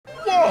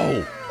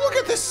Whoa! Look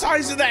at the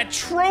size of that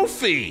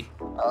trophy!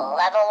 Level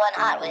 1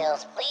 Hot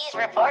Wheels, please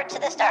report to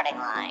the starting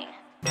line.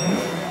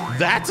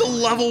 That's a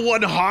level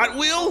 1 Hot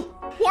Wheel?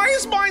 Why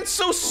is mine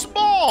so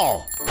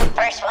small?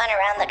 First one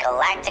around the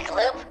galactic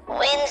loop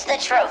wins the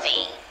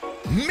trophy.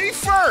 Me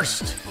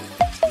first!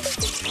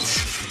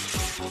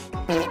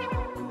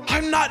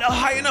 I'm not a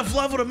high enough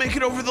level to make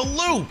it over the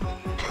loop.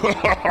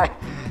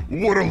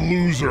 What a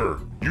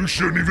loser! You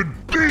shouldn't even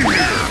be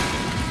here!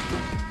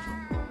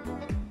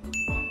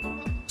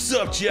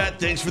 Sup, chat?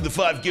 Thanks for the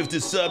 5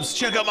 gifted subs.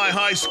 Check out my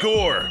high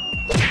score.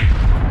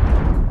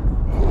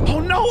 Oh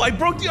no, I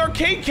broke the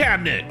arcade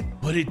cabinet,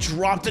 but it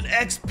dropped an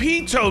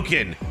XP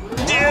token.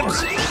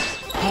 Dibs!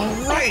 All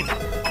right,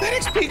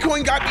 that XP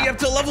coin got me up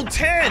to level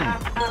 10.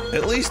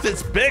 At least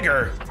it's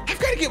bigger. I've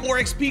got to get more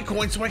XP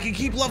coins so I can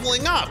keep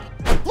leveling up.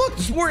 Look,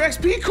 there's more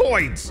XP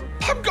coins.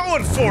 I'm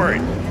going for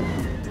it.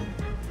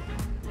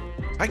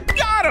 I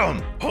got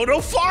him!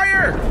 Hodo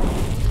fire!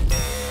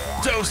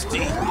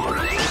 Toasty.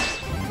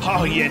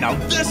 Oh yeah, now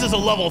this is a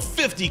level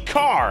 50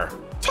 car.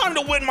 Time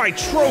to win my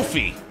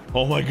trophy.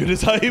 Oh my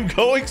goodness, I am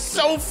going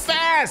so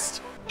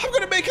fast. I'm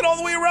gonna make it all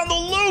the way around the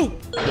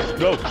loop.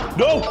 No,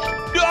 no,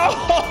 no!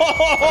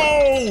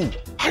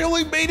 I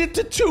only made it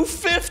to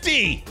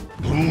 250.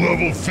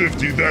 Level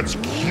 50, that's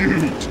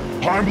cute.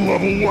 I'm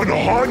level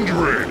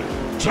 100.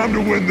 Time to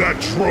win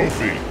that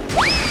trophy.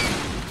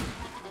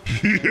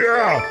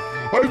 Yeah,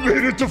 I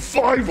made it to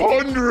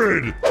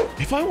 500.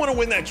 If I want to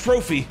win that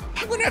trophy,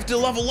 I'm gonna have to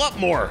level up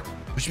more,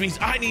 which means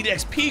I need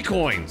XP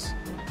coins.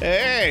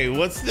 Hey,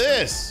 what's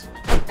this?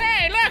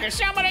 Hey, look, it's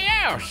somebody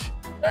else.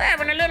 We're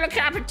having a little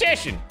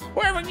competition.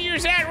 Whoever can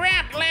use that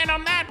ramp to land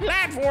on that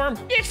platform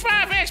gets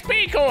 5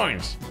 XP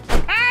coins.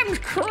 I'm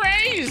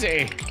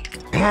crazy.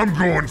 I'm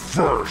going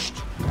first.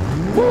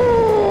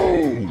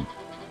 Whoa!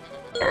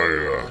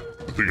 I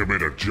think I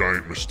made a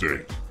giant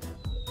mistake.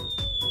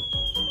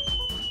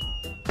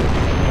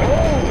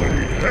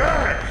 Holy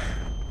heck!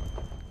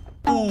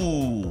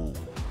 Ooh,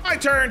 my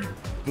turn.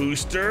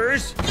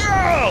 Boosters,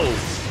 go!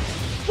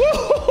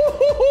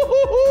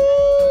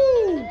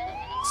 Woo-hoo-hoo-hoo-hoo-hoo!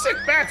 Sick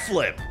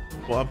backflip.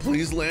 Will I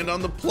please land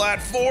on the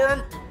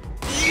platform?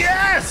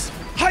 Yes!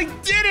 I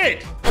did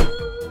it!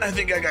 I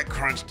think I got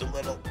crunched a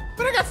little,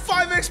 but I got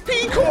 5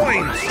 XP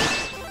coins!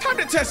 Time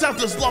to test out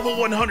this level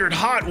 100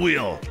 Hot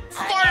Wheel.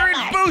 Fire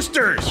and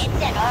boosters!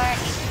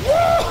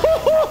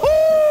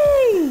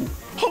 Woo-hoo-hoo-hoo!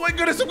 Oh my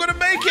goodness, I'm gonna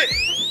make it!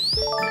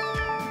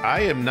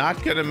 I am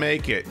not gonna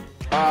make it.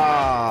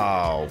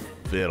 Oh,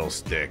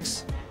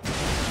 fiddlesticks.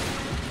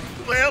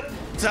 Well,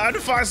 time to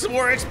find some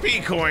more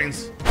XP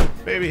coins.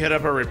 Maybe hit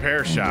up a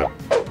repair shop.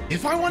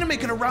 If I want to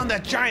make it around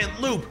that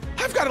giant loop,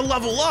 I've got to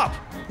level up,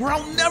 or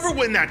I'll never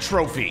win that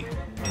trophy.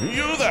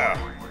 You there,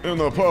 in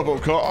the purple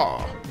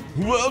car.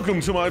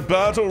 Welcome to my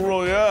battle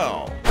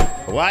royale.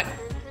 What?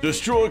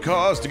 Destroy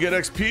cars to get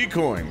XP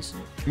coins.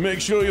 Make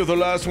sure you're the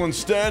last one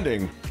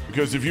standing,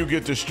 because if you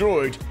get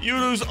destroyed, you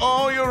lose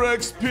all your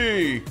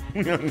XP.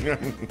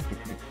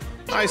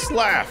 Nice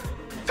laugh.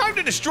 Time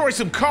to destroy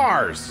some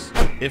cars,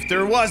 if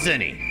there was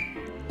any.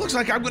 Looks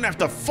like I'm gonna have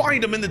to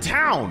find them in the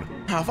town.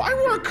 Now, if I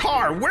were a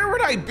car, where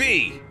would I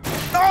be?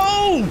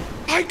 Oh,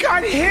 I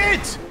got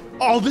hit.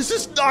 Oh, this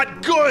is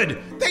not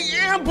good. They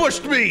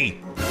ambushed me.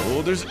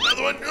 Oh, there's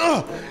another one.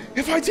 Ugh.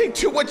 If I take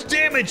too much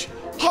damage,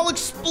 I'll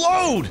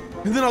explode,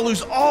 and then I'll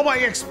lose all my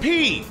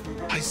XP.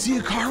 I see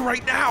a car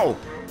right now.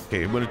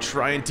 Okay, I'm gonna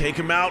try and take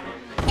him out.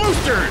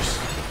 Boosters!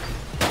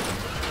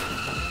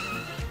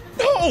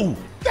 No,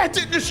 that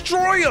didn't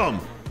destroy him.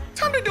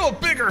 Time to do a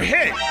bigger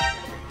hit.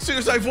 As soon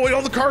as I avoid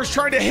all the cars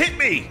trying to hit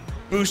me.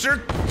 Booster,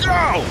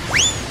 go!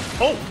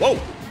 Oh, whoa,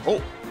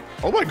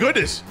 oh my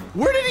goodness.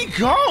 Where did he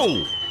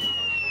go?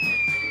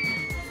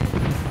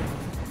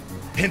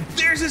 And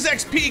there's his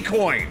XP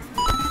coin.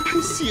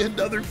 I see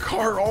another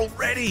car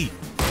already.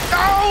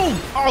 Oh,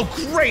 oh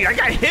great, I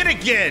got hit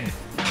again.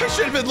 I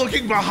should have been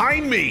looking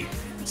behind me.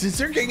 Since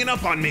they're ganging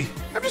up on me,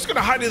 I'm just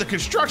gonna hide in the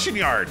construction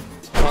yard.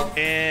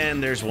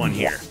 And there's one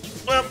here.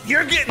 Well,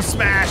 you're getting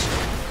smashed.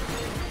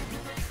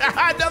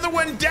 Another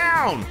one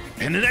down,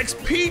 and an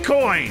XP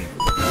coin.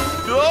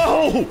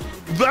 Oh,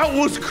 that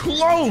was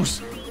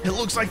close. It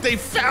looks like they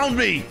found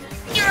me.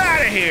 Get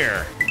out of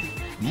here.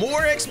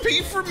 More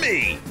XP for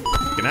me.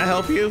 Can I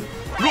help you?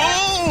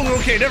 Oh,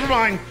 okay, never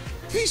mind.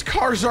 These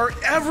cars are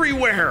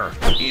everywhere,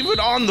 even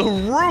on the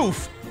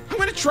roof. I'm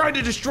gonna try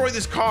to destroy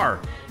this car,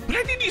 but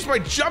I need to use my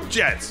jump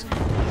jets.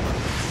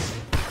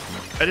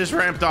 I just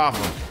ramped off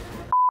them.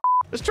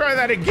 Let's try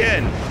that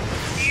again.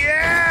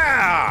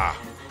 Yeah!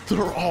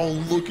 They're all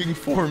looking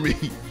for me.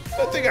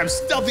 I think I'm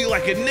stealthy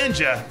like a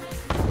ninja.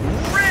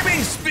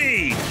 Ramming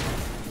speed!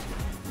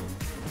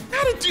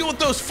 How to deal with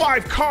those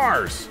 5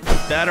 cars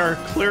that are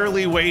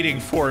clearly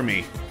waiting for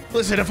me.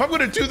 Listen, if I'm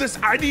gonna do this,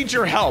 I need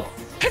your help.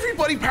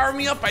 Everybody power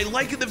me up by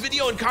liking the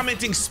video and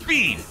commenting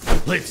speed.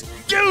 Let's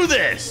do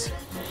this!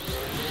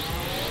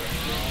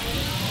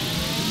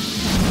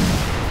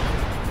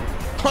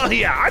 Oh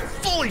yeah, I'm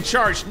fully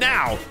charged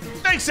now.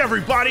 Thanks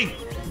everybody.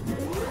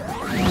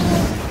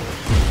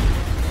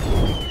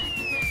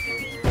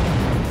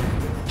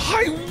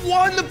 I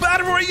won the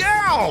Battle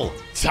Royale!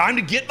 Time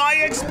to get my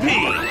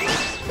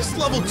XP! This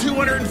level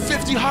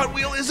 250 Hot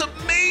Wheel is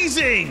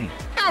amazing!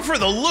 Now for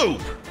the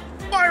loop!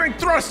 Firing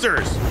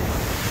thrusters!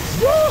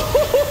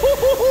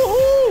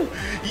 Woo-hoo-hoo-hoo-hoo-hoo!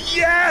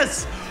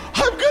 Yes!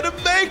 I'm gonna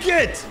make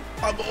it!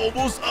 I'm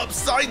almost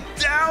upside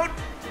down!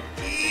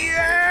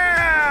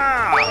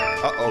 Yeah!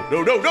 Uh-oh,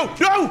 no!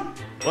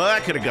 Well,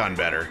 that could have gone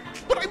better.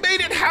 But I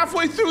made it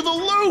halfway through the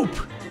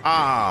loop!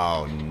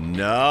 Oh,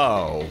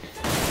 no.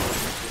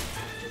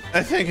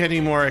 I think I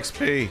need more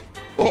XP.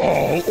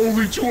 Oh,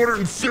 only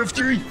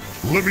 250?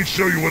 Let me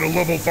show you what a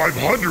level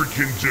 500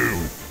 can do.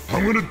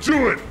 I'm gonna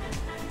do it.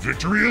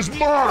 Victory is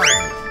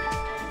mine.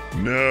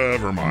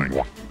 Never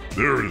mind.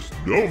 There is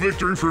no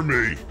victory for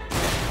me.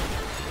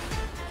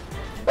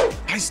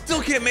 I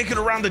still can't make it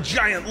around the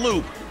giant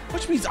loop,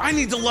 which means I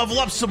need to level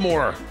up some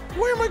more.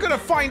 Where am I gonna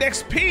find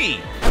XP?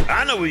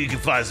 I know where you can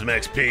find some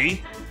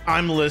XP.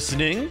 I'm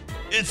listening.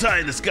 It's high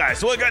in the sky,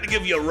 so I gotta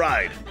give you a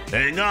ride.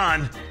 Hang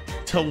on.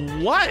 To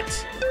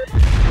what?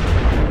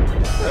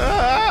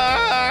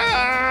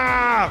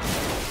 Ah!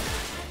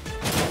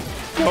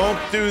 Don't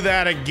do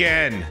that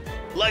again.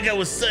 Like I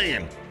was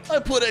saying, I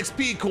put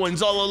XP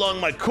coins all along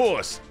my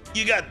course.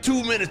 You got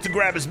 2 minutes to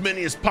grab as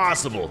many as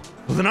possible.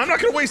 Well, then I'm not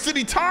gonna waste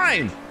any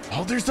time.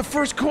 Oh, there's the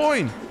first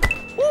coin.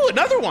 Ooh,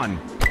 another one.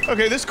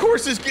 Okay, this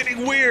course is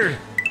getting weird.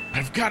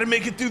 I've got to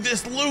make it through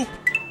this loop.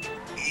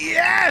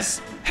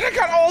 Yes! And I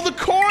got all the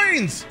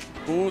coins.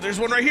 Ooh, there's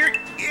one right here.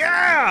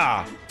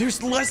 Yeah!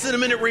 There's less than a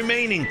minute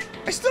remaining.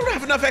 I still don't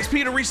have enough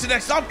XP to reach the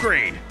next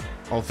upgrade.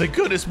 Oh, thank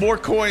goodness, more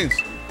coins.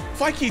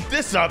 If I keep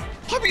this up,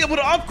 I'll be able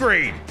to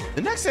upgrade.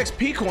 The next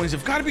XP coins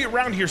have got to be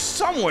around here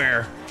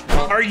somewhere.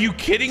 Are you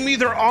kidding me?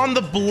 They're on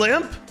the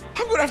blimp?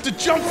 I'm gonna have to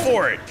jump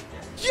for it.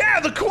 Yeah,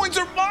 the coins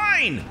are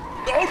mine.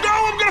 Oh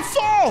no, I'm gonna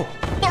fall.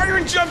 Fire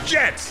and jump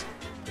jets.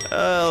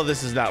 Oh,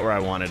 this is not where I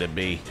wanted to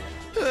be.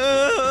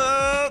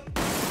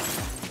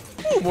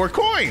 Ooh, more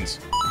coins.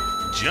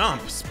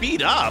 Jump,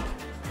 speed up.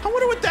 I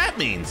wonder what that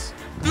means.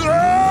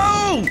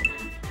 Oh!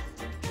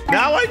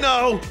 Now I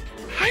know.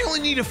 I only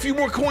need a few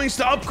more coins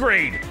to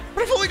upgrade,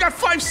 but I've only got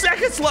 5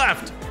 seconds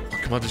left. Oh,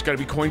 come on, there's gotta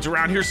be coins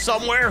around here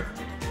somewhere.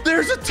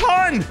 There's a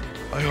ton.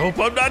 I hope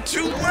I'm not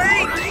too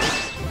late.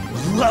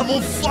 Level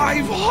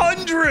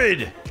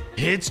 500.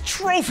 It's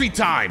trophy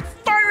time.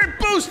 Fire and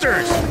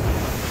boosters.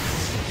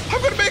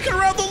 I'm gonna make it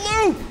around the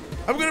loop.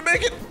 I'm gonna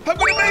make it. I'm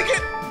gonna make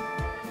it.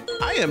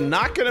 I am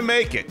not gonna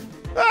make it.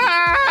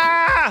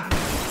 Ah!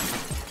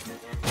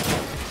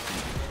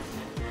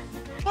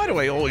 Why do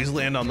I always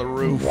land on the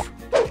roof?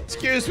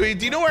 Excuse me,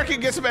 do you know where I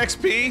can get some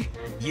XP?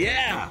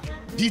 Yeah!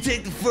 You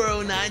take the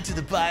 409 to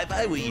the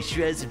bye-bye where you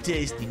shred some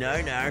tasty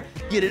nar-nar,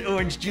 get an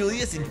orange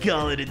Julius, and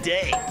call it a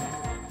day.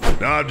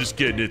 Nah, I'm just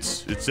kidding.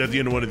 It's at the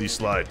end of one of these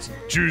slides.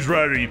 Choose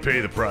right or you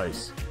pay the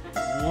price.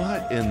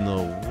 What in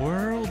the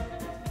world?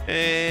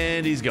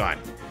 And he's gone.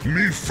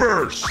 Me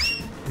first.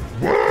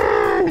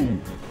 Whoa!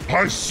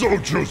 I so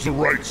chose the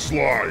right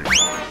slide.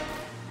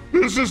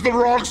 This is the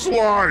wrong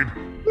slide.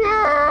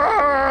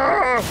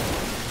 Ah!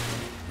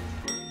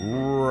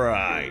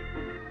 Right.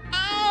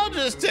 I'll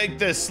just take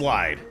this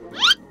slide.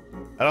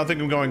 I don't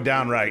think I'm going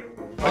down right.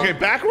 Okay,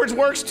 backwards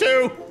works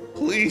too.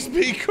 Please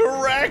be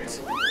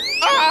correct.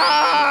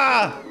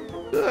 Ah!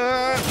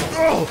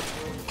 Oh,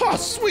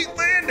 sweet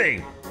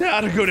landing.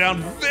 Now to go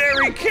down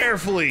very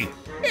carefully.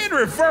 In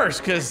reverse,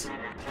 because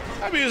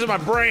I'm using my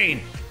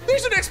brain.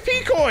 There's an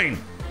XP coin.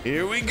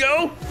 Here we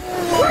go.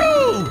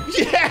 Woo!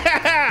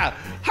 Yeah!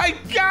 I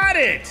got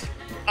it.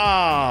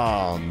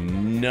 Oh,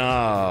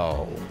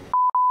 no.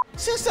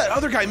 Since that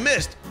other guy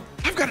missed,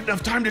 I've got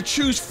enough time to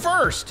choose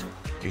first.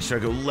 Okay,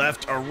 should I go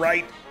left or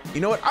right?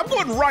 You know what? I'm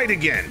going right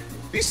again.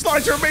 These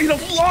slides are made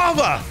of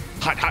lava.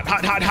 Hot, hot,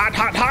 hot, hot, hot,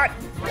 hot, hot.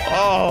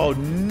 Oh,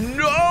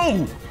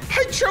 no.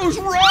 I chose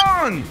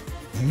wrong.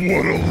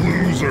 What a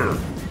loser.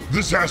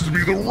 This has to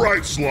be the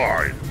right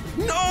slide.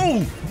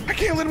 No, I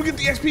can't let him get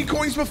the XP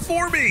coins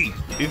before me.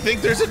 You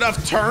think there's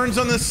enough turns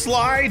on this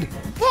slide?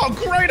 Oh,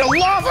 great, a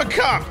lava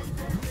cup.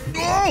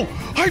 Oh,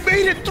 I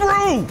made it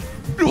through.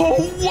 No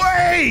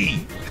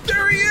way.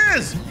 There he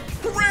is.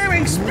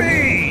 Ramming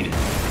speed.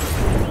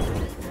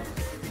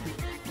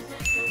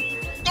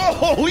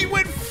 Oh, he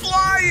went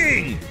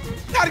flying.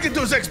 Gotta get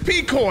those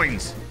XP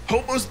coins.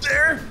 Almost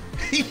there.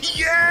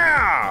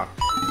 Yeah.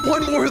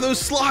 One more of those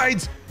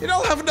slides and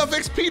I'll have enough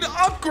XP to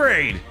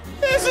upgrade.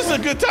 This is a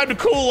good time to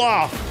cool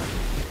off.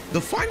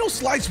 The final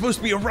slide's supposed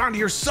to be around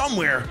here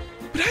somewhere,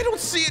 but I don't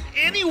see it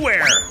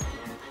anywhere.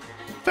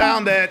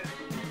 Found it.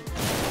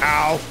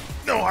 Ow.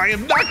 No, I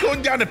am not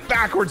going down it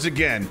backwards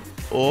again.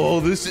 Oh,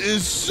 this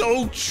is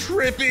so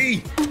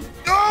trippy.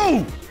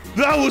 Oh,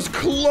 that was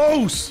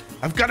close.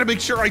 I've got to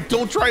make sure I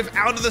don't drive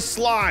out of the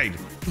slide.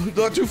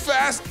 Not too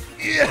fast.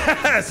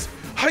 Yes,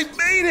 I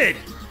made it.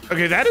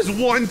 Okay, that is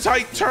one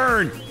tight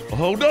turn.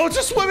 Oh no, it's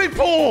a swimming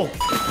pool.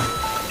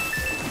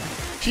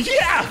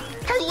 Yeah,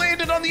 I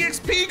landed on the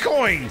XP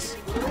coins.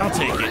 I'll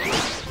take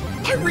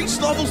it. I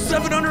reached level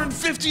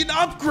 750 and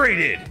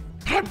upgraded.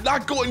 But I'm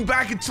not going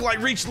back until I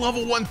reach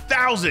level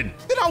 1000.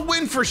 Then I'll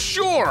win for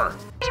sure.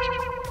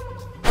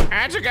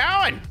 How's it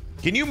going?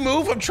 Can you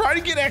move? I'm trying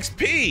to get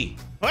XP.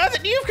 Well,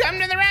 then you've come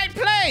to the right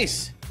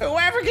place.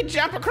 Whoever can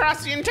jump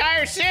across the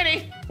entire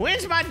city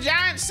wins my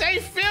giant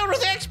safe filled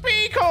with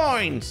XP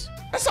coins.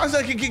 That sounds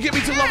like it can get me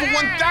to level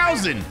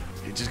 1,000.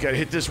 I just gotta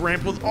hit this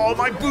ramp with all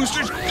my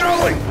boosters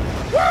going.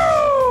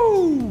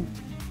 Woo!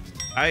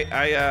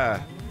 I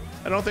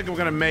don't think I'm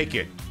gonna make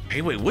it.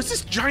 Hey, wait, what's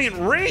this giant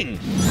ring?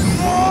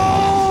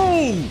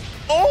 Oh!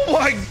 Oh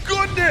my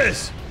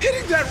goodness!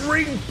 Hitting that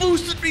ring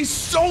boosted me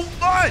so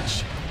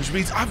much! Which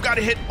means I've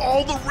gotta hit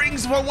all the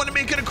rings if I want to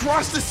make it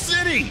across the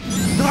city.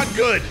 Not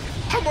good.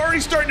 I'm already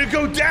starting to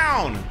go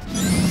down.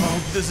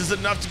 Oh, this is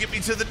enough to get me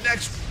to the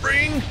next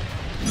ring.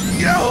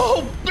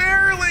 Yo,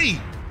 barely!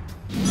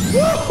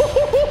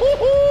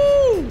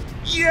 Woo!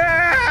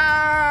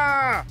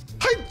 Yeah!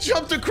 I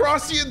jumped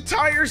across the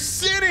entire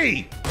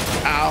city!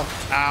 Ow,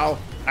 ow,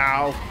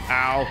 ow,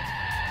 ow.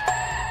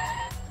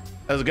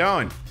 How's it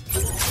going?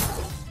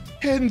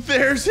 And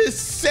there's his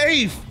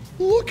safe!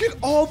 Look at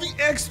all the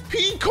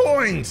XP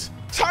coins!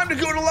 Time to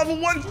go to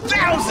level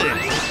 1,000!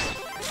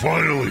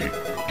 Finally!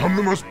 I'm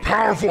the most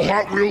powerful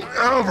Hot Wheel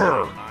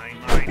ever!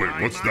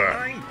 Wait, what's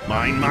that?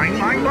 Mine!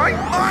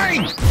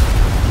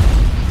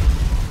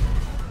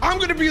 I'm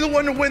gonna be the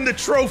one to win the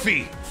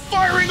trophy!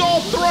 Firing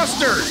all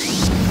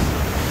thrusters!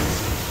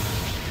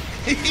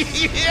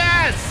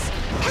 Yes!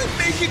 I'm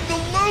making the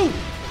loop!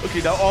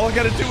 Okay, now all I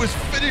gotta do is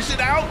finish it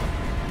out.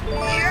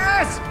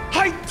 Yes!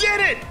 I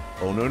did it!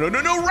 Oh, no,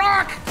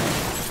 rock!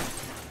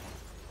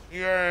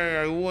 Yay,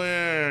 I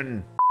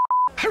win.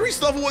 I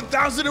reached level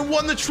 1,000 and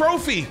won the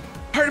trophy.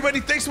 All right,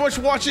 everybody, thanks so much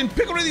for watching.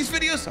 Pick one of these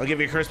videos. I'll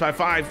give you a curse by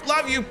 5.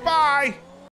 Love you, bye!